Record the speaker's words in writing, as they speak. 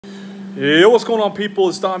Hey, what's going on, people?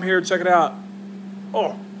 It's Dom here. Check it out.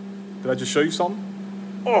 Oh, did I just show you something?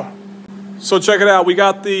 Oh, so check it out. We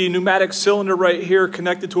got the pneumatic cylinder right here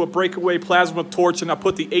connected to a breakaway plasma torch, and I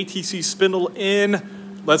put the ATC spindle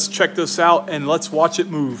in. Let's check this out and let's watch it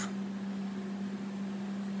move.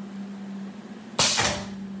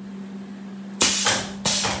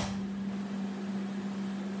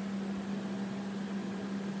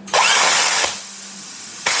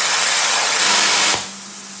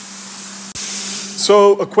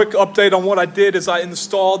 So a quick update on what I did is I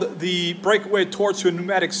installed the breakaway torch to a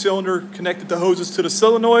pneumatic cylinder, connected the hoses to the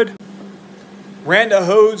solenoid, ran the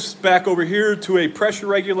hose back over here to a pressure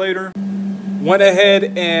regulator, went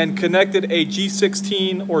ahead and connected a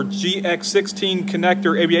G16 or GX16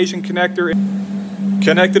 connector, aviation connector,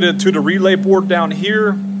 connected it to the relay board down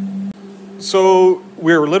here. So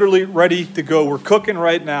we're literally ready to go. We're cooking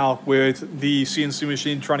right now with the CNC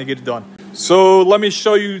machine, trying to get it done. So let me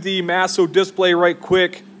show you the Masso display right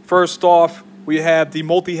quick. First off, we have the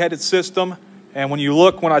multi-headed system. And when you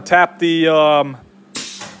look, when I tap the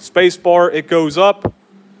space bar, it goes up.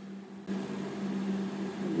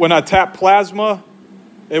 When I tap plasma,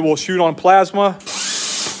 it will shoot on plasma.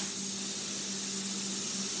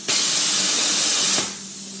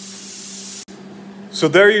 So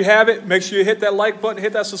there you have it. Make sure you hit that like button,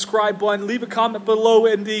 hit that subscribe button, leave a comment below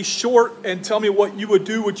in the short and tell me what you would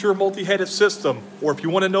do with your multi-headed system. Or if you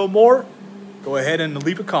want to know more, go ahead and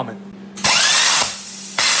leave a comment.